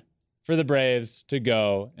time for the Braves to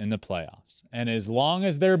go in the playoffs. And as long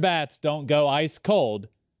as their bats don't go ice cold,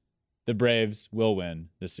 the Braves will win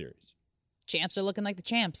the series. Champs are looking like the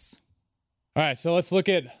champs. All right, so let's look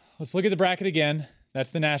at the bracket again.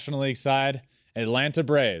 That's the National League side. Atlanta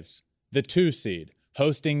Braves, the 2 seed,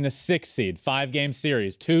 hosting the 6 seed, 5-game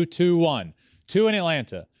series, 2-2-1. 2 in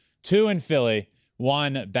Atlanta, 2 in Philly,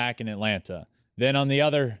 1 back in Atlanta. Then on the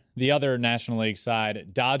other National League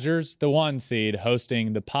side, Dodgers, the 1 seed,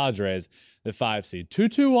 hosting the Padres, the 5 seed.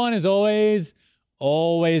 2-2-1 is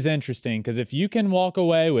always interesting, because if you can walk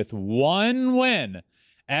away with 1 win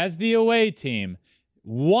as the away team,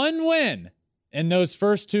 1 win in those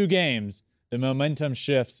first 2 games, the momentum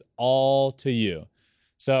shifts all to you.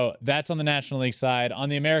 So that's on the National League side. On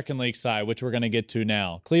the American League side, which we're going to get to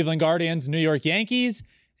now, Cleveland Guardians, New York Yankees,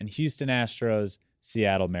 and Houston Astros,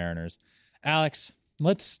 Seattle Mariners. Alex,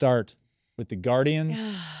 let's start with the Guardians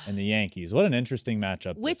and the Yankees. What an interesting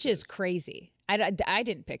matchup. Which is crazy. I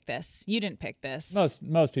didn't pick this. You didn't pick this.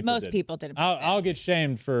 Most people didn't pick I'll this.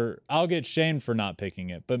 I'll get shamed for not picking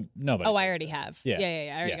it, but nobody. Oh, I already have.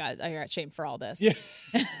 Yeah. I got shamed for all this. Yeah.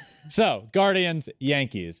 So, Guardians,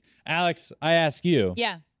 Yankees. Alex, I ask you.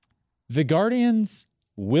 Yeah. The Guardians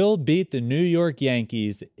will beat the New York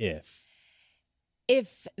Yankees if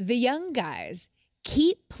the young guys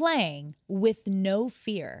keep playing with no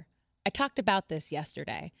fear. I talked about this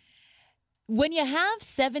yesterday. When you have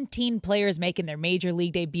 17 players making their major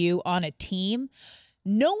league debut on a team,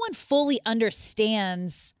 no one fully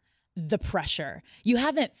understands the pressure. You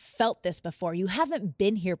haven't felt this before. You haven't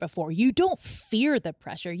been here before. You don't fear the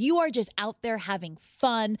pressure. You are just out there having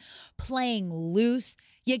fun, playing loose.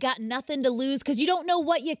 You got nothing to lose because you don't know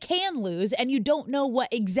what you can lose, and you don't know what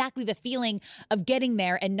exactly the feeling of getting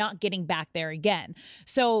there and not getting back there again.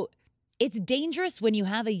 So it's dangerous when you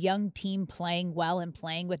have a young team playing well and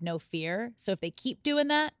playing with no fear. So if they keep doing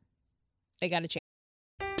that, they got to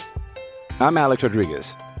change. I'm Alex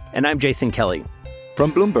Rodriguez. And I'm Jason Kelly.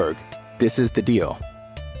 From Bloomberg, this is The Deal.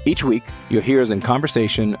 Each week, you'll hear us in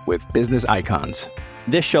conversation with business icons.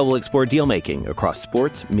 This show will explore deal-making across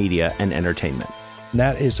sports, media, and entertainment.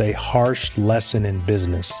 That is a harsh lesson in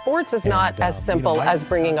business. Sports is not as simple as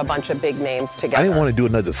bringing a bunch of big names together. I didn't want to do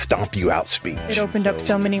another stomp you out speech. It opened up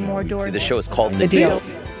so many more doors. The show is called The Deal.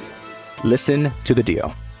 Listen to The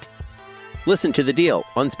Deal. Listen to The Deal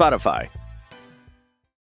on Spotify.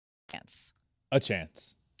 A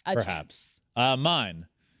chance. Perhaps. Mine.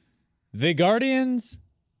 The Guardians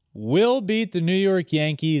will beat the New York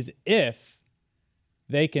Yankees if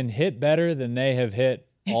they can hit better than they have hit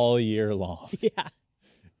all year long. Yeah.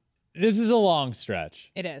 This is a long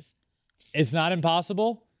stretch. It is. It's not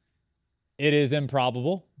impossible. It is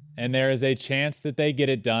improbable. And there is a chance that they get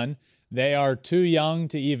it done. They are too young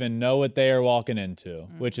to even know what they are walking into,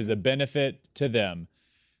 which is a benefit to them.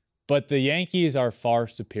 But the Yankees are far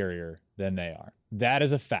superior than they are. That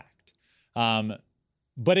is a fact.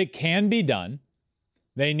 But it can be done.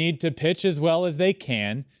 They need to pitch as well as they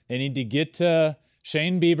can. They need to get to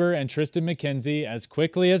Shane Bieber and Tristan McKenzie as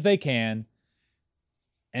quickly as they can.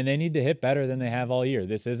 and they need to hit better than they have all year.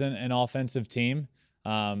 This isn't an offensive team.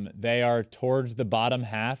 They are towards the bottom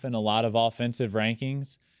half in a lot of offensive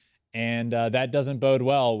rankings, and that doesn't bode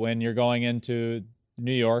well when you're going into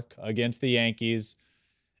New York against the Yankees.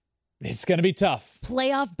 It's going to be tough.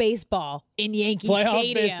 Playoff baseball in Yankee Stadium.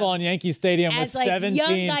 Playoff baseball in Yankee Stadium as with 17.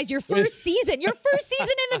 Young guys, your first season in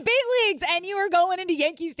the big leagues, and you are going into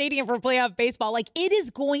Yankee Stadium for playoff baseball. Like, it is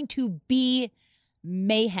going to be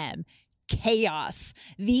mayhem, chaos,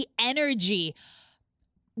 the energy.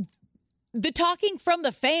 The talking from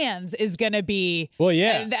the fans is going to be. Well,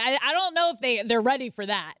 yeah. I don't know if they're ready for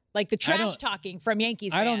that. Like the trash talking from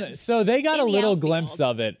Yankees fans. I don't know. So they got a little glimpse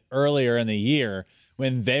of it earlier in the year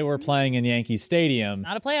when they were playing in Yankee Stadium.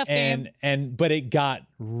 Not a playoff game. But it got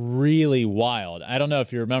really wild. I don't know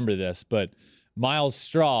if you remember this, but Miles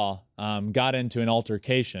Straw got into an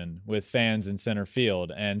altercation with fans in center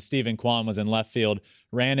field, and Stephen Kwan was in left field,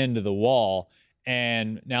 ran into the wall.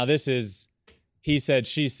 And now this is he said,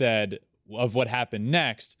 she said of what happened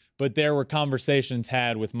next, but there were conversations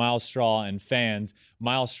had with Miles Straw and fans.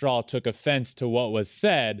 Miles Straw took offense to what was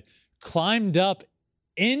said, climbed up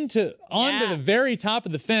onto the very top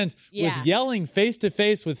of the fence, was yelling face to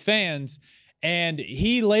face with fans, and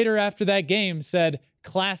he later after that game said,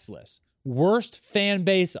 classless, worst fan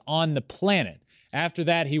base on the planet. After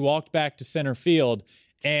that, he walked back to center field,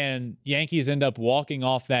 and Yankees end up walking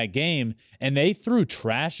off that game, and they threw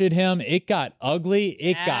trash at him. It got ugly.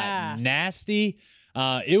 It got nasty.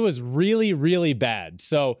 It was really, really bad.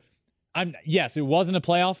 So, yes, it wasn't a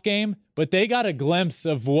playoff game, but they got a glimpse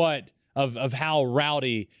of of how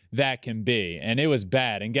rowdy that can be, and it was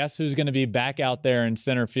bad. And guess who's going to be back out there in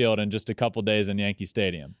center field in just a couple days in Yankee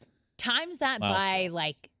Stadium? Times that by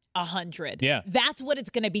like 100. Yeah. That's what it's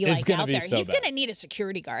going to be like out there. So He's going to need a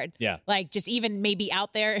security guard. Yeah. Like just even maybe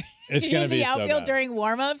out there it's gonna in be the so outfield bad. during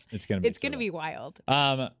warm-ups. It's going to be wild.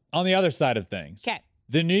 On the other side of things, okay,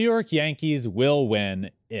 the New York Yankees will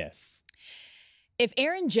win if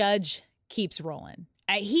Aaron Judge keeps rolling.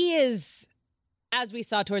 He is, as we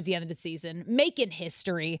saw towards the end of the season, making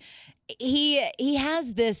history. He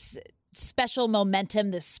has this special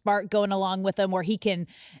momentum, this spark going along with him where he can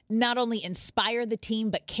not only inspire the team,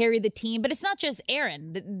 but carry the team. But it's not just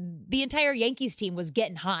Aaron. The entire Yankees team was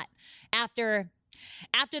getting hot after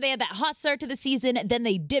they had that hot start to the season. Then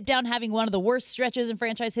they dipped down having one of the worst stretches in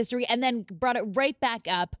franchise history and then brought it right back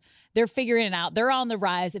up. They're figuring it out. They're on the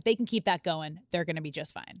rise. If they can keep that going, they're going to be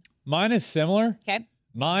just fine. Mine is similar. Okay.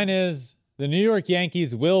 Mine is the New York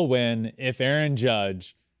Yankees will win if Aaron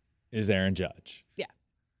Judge is Aaron Judge. Yeah.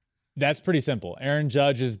 That's pretty simple. Aaron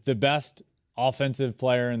Judge is the best offensive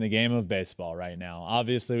player in the game of baseball right now.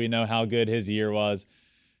 Obviously, we know how good his year was.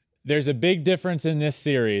 There's a big difference in this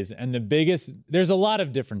series, and there's a lot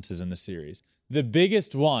of differences in the series. The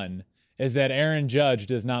biggest one is that Aaron Judge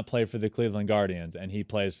does not play for the Cleveland Guardians, and he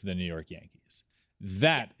plays for the New York Yankees.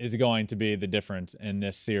 That is going to be the difference in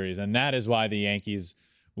this series, and that is why the Yankees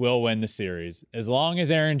will win the series. As long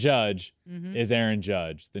as Aaron Judge is Aaron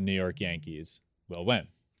Judge, the New York Yankees will win.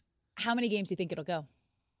 How many games do you think it'll go?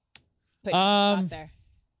 Put you on the spot there.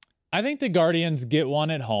 I think the Guardians get one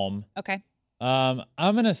at home. Okay. I'm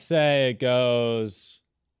going to say it goes...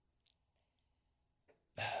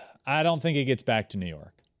 I don't think it gets back to New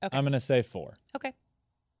York. Okay. I'm going to say 4. Okay.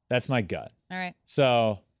 That's my gut. All right.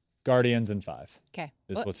 So, Guardians in 5. Okay.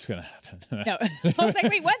 Is what's going to happen. No. I was like,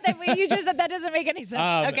 wait, what? You just said that doesn't make any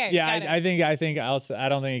sense. Okay. Yeah, I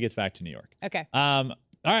don't think it gets back to New York. Okay. All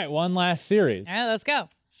right, one last series. All right, let's go.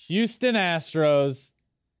 Houston Astros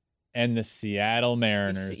and the Seattle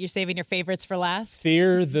Mariners. You're saving your favorites for last?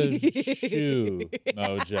 Fear the shoe,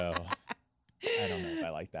 Mojo. I don't know if I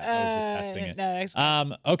like that. I was just testing it. No, that's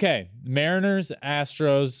fine. Okay, Mariners,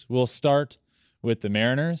 Astros. We'll start with the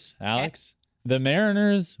Mariners. Alex, the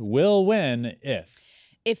Mariners will win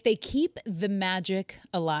if they keep the magic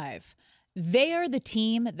alive. They are the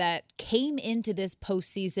team that came into this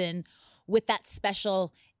postseason with that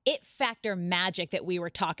special it factor magic that we were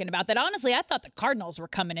talking about that honestly I thought the Cardinals were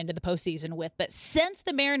coming into the postseason with. But since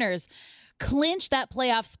the Mariners clinched that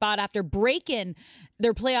playoff spot after breaking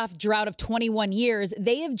their playoff drought of 21 years,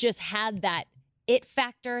 they have just had that it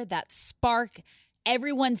factor, that spark.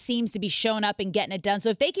 Everyone seems to be showing up and getting it done. So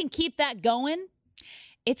if they can keep that going,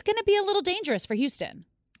 it's going to be a little dangerous for Houston.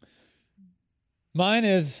 Mine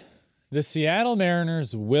is the Seattle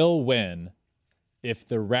Mariners will win if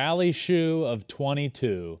the rally shoe of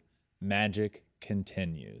 22 magic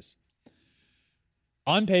continues.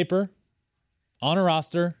 On paper, on a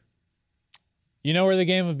roster, you know where the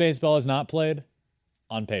game of baseball is not played?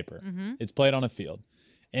 On paper. It's played on a field.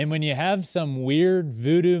 And when you have some weird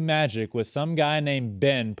voodoo magic with some guy named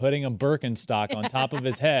Ben putting a Birkenstock on top of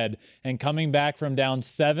his head and coming back from down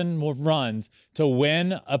 7 runs to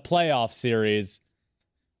win a playoff series,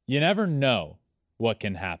 you never know what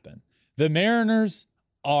can happen. The Mariners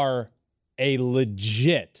are a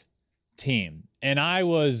legit team. And I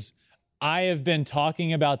have been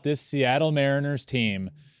talking about this Seattle Mariners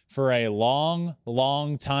team for a long,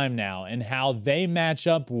 long time now and how they match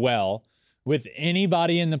up well with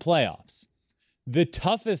anybody in the playoffs. The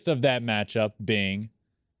toughest of that matchup being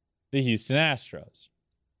the Houston Astros.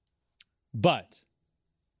 But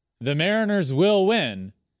the Mariners will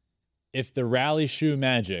win if the rally shoe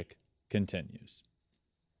magic continues.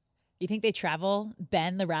 You think they travel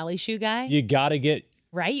Ben, the rally shoe guy? You got to get...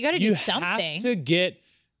 Right? You got to do something. You have to get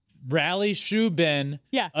Rally Shoe Ben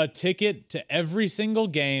a ticket to every single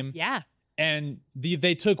game. Yeah. And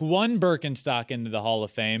they took one Birkenstock into the Hall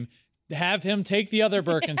of Fame. Have him take the other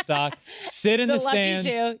Birkenstock, sit in the stands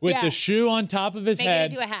with the shoe on top of his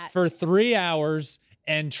head for 3 hours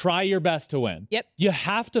and try your best to win. Yep. You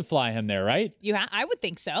have to fly him there, right? I would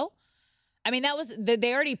think so. I mean,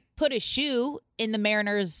 they already put a shoe in the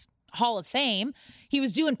Mariners Hall of Fame. He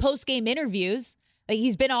was doing post-game interviews. Like,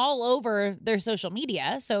 he's been all over their social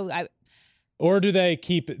media. Or do they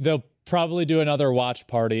they'll probably do another watch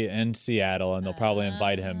party in Seattle and they'll probably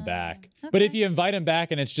invite him back. Okay. But if you invite him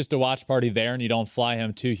back and it's just a watch party there and you don't fly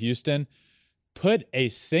him to Houston, put a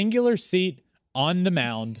singular seat on the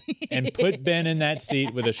mound and put Ben in that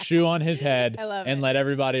seat with a shoe on his head and let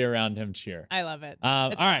everybody around him cheer. I love it.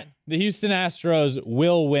 All right. The Houston Astros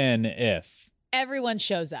will win if everyone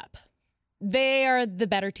shows up. They are the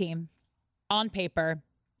better team on paper.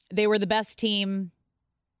 They were the best team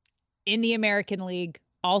in the American League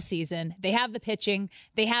all season. They have the pitching.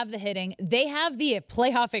 They have the hitting. They have the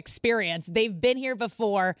playoff experience. They've been here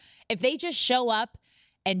before. If they just show up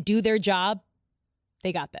and do their job,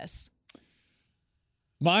 they got this.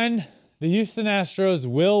 Mine, the Houston Astros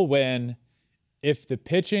will win if the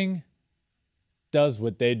pitching does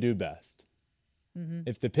what they do best. Mm-hmm.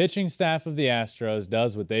 If the pitching staff of the Astros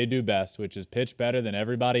does what they do best, which is pitch better than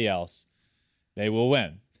everybody else, they will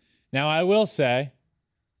win. Now, I will say,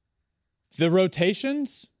 the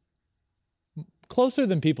rotations, closer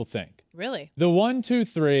than people think. Really? The 1, 2,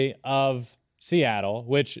 3 of Seattle,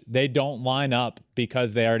 which they don't line up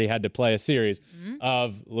because they already had to play a series,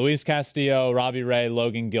 of Luis Castillo, Robbie Ray,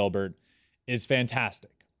 Logan Gilbert, is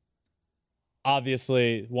fantastic.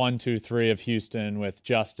 Obviously, 1, 2, 3 of Houston with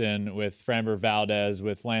Justin, with Framber Valdez,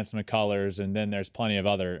 with Lance McCullers, and then there's plenty of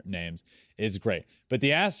other names, is great. But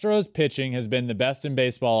the Astros pitching has been the best in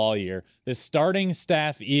baseball all year. The starting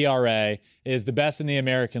staff ERA is the best in the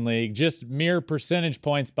American League, just mere percentage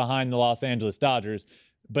points behind the Los Angeles Dodgers.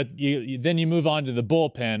 But then you move on to the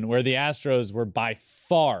bullpen, where the Astros were by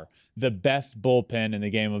far the best bullpen in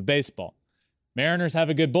the game of baseball. Mariners have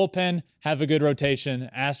a good bullpen, have a good rotation.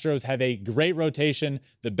 Astros have a great rotation,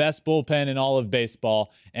 the best bullpen in all of baseball.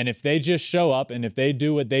 And if they just show up and if they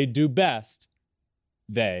do what they do best,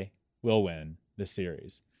 they will win the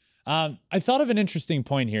series. I thought of an interesting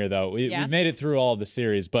point here, though. We made it through all of the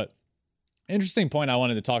series, but interesting point I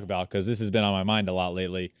wanted to talk about because this has been on my mind a lot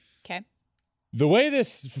lately. Okay. The way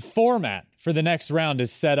this format for the next round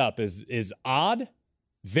is set up is odd,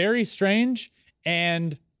 very strange,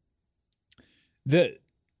 and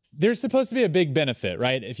there's supposed to be a big benefit,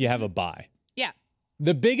 right, if you have a bye. Yeah.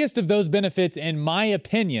 The biggest of those benefits, in my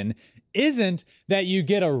opinion, isn't that you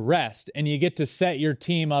get a rest and you get to set your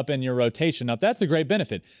team up and your rotation up. That's a great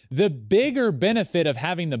benefit. The bigger benefit of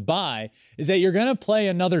having the bye is that you're going to play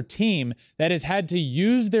another team that has had to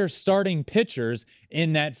use their starting pitchers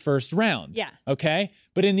in that first round. Yeah. Okay?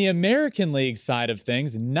 But in the American League side of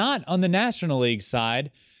things, not on the National League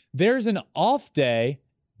side, there's an off day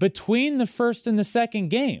between the first and the second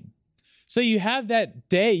game. So you have that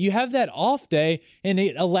day, you have that off day, and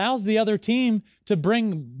it allows the other team to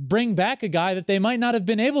bring back a guy that they might not have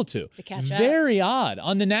been able to. Catch up. Very odd.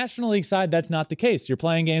 On the National League side, that's not the case. You're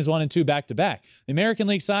playing games 1 and 2 back to back. The American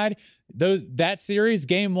League side, that series,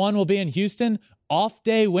 game 1 will be in Houston, off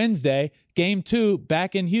day Wednesday, game 2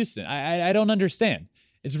 back in Houston. I don't understand.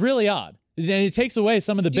 It's really odd. And it takes away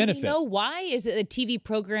some of the benefit. Do you know why? Is it a TV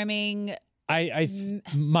programming?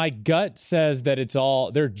 My gut says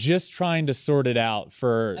that they're just trying to sort it out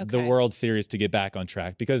for the World Series to get back on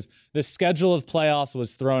track, because the schedule of playoffs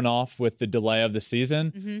was thrown off with the delay of the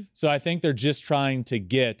season. Mm-hmm. So I think they're just trying to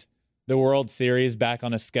get the World Series back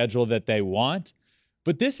on a schedule that they want.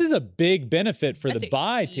 But this is a big benefit for the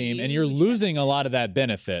bye team, and you're losing a lot of that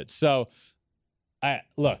benefit. So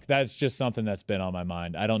Look, that's just something that's been on my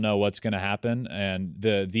mind. I don't know what's going to happen, and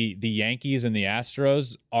the Yankees and the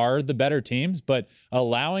Astros are the better teams, but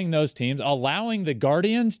allowing the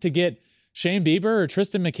Guardians to get Shane Bieber or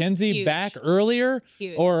Tristan McKenzie back earlier,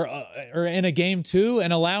 or in a game 2,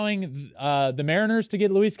 and allowing the Mariners to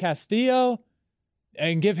get Luis Castillo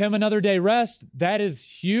and give him another day rest, that is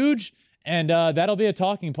huge, and that'll be a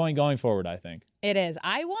talking point going forward, I think. It is.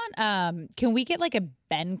 I want, can we get like a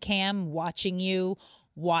Ben Cam watching you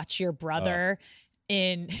watch your brother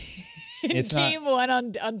in game 1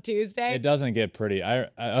 on Tuesday? It doesn't get pretty.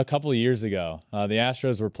 A couple of years ago, the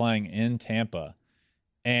Astros were playing in Tampa,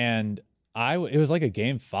 and it was like a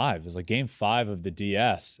game 5. It was like game 5 of the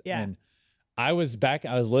DS. Yeah. And I was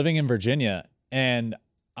living in Virginia, and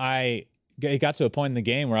it got to a point in the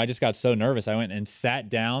game where I just got so nervous. I went and sat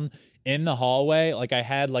down in the hallway. Like I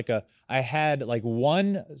had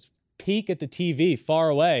one peek at the TV far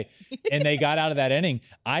away, and they got out of that inning.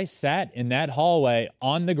 I sat in that hallway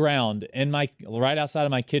on the ground right outside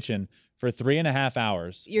of my kitchen for 3.5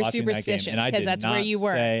 hours. You're superstitious because that's where you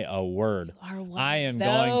were. Say a word. I am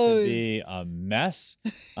going to be a mess.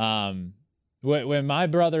 When my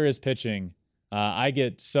brother is pitching, I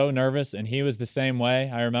get so nervous, and he was the same way.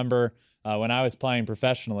 I remember when I was playing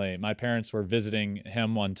professionally, my parents were visiting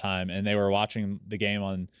him one time, and they were watching the game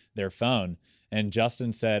on their phone. And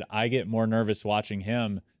Justin said, I get more nervous watching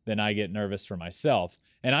him than I get nervous for myself.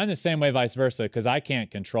 And I'm the same way, vice versa, because I can't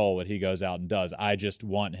control what he goes out and does. I just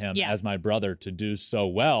want him as my brother to do so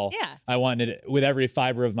well. Yeah. I want it with every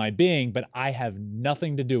fiber of my being, but I have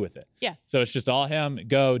nothing to do with it. Yeah. So it's just all him,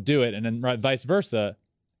 go do it. And then vice versa,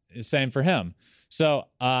 same for him. So,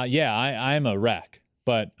 I'm a wreck.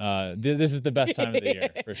 But this is the best time of the year,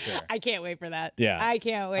 for sure. I can't wait for that. Yeah. I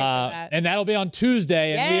can't wait for that. And that'll be on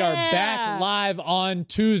Tuesday, and we are back live on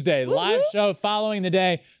Tuesday. Live show following the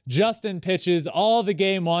day. Justin pitches all the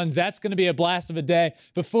game 1s. That's going to be a blast of a day.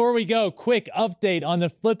 Before we go, quick update on the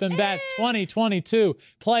Flippin' Bats 2022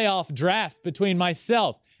 playoff draft between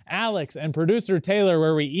myself, Alex, and producer Taylor,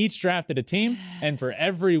 where we each drafted a team, and for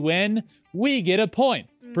every win, we get a point.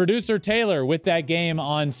 Producer Taylor with that game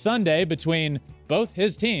on Sunday between both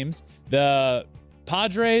his teams, the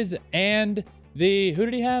Padres and who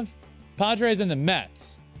did he have? Padres and the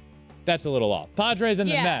Mets. That's a little off. Padres and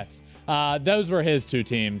the Mets. Those were his 2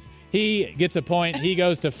 teams. He gets a point. He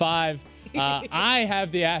goes to 5. I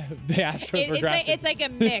have the Astros for drafting. It's like a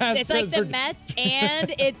mix. It's like the Mets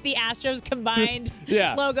and it's the Astros combined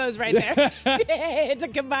logos right there. It's a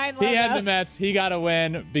combined logo. He had the Mets. He got a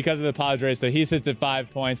win because of the Padres, so he sits at 5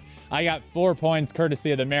 points. I got 4 points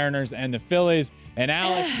courtesy of the Mariners and the Phillies. And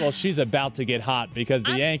Alex, well, she's about to get hot because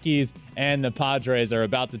the Yankees and the Padres are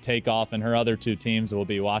about to take off, and her other 2 teams will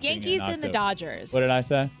be watching. Yankees and the Dodgers. What did I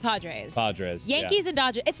say? Padres. Yankees and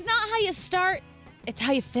Dodgers. It's not how you start. It's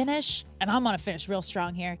how you finish, and I'm going to finish real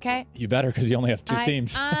strong here, okay? You better, because you only have 2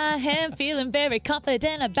 teams. I am feeling very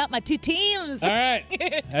confident about my 2 teams. All right.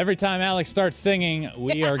 Every time Alex starts singing,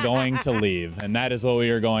 we are going to leave, and that is what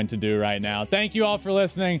we are going to do right now. Thank you all for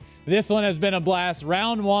listening. This one has been a blast.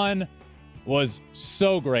 Round 1 was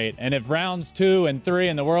so great, and if rounds 2 and 3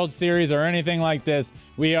 in the World Series are anything like this,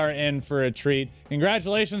 we are in for a treat.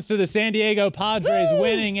 Congratulations to the San Diego Padres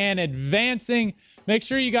winning and advancing. Make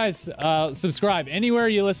sure you guys subscribe anywhere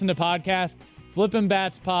you listen to podcasts. Flippin'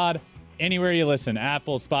 Bats Pod, anywhere you listen.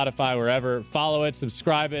 Apple, Spotify, wherever. Follow it,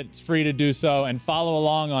 subscribe it. It's free to do so. And follow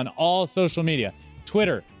along on all social media.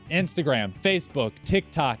 Twitter, Instagram, Facebook,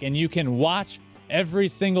 TikTok. And you can watch every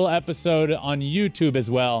single episode on YouTube as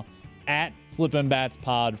well at Flippin' Bats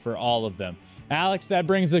Pod for all of them. Alex, that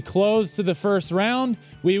brings a close to the first round.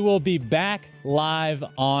 We will be back live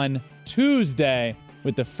on Tuesday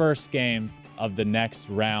with the first game of the next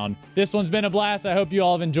round. This one's been a blast. I hope you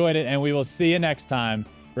all have enjoyed it, and we will see you next time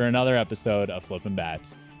for another episode of Flippin'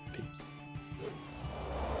 Bats. Peace.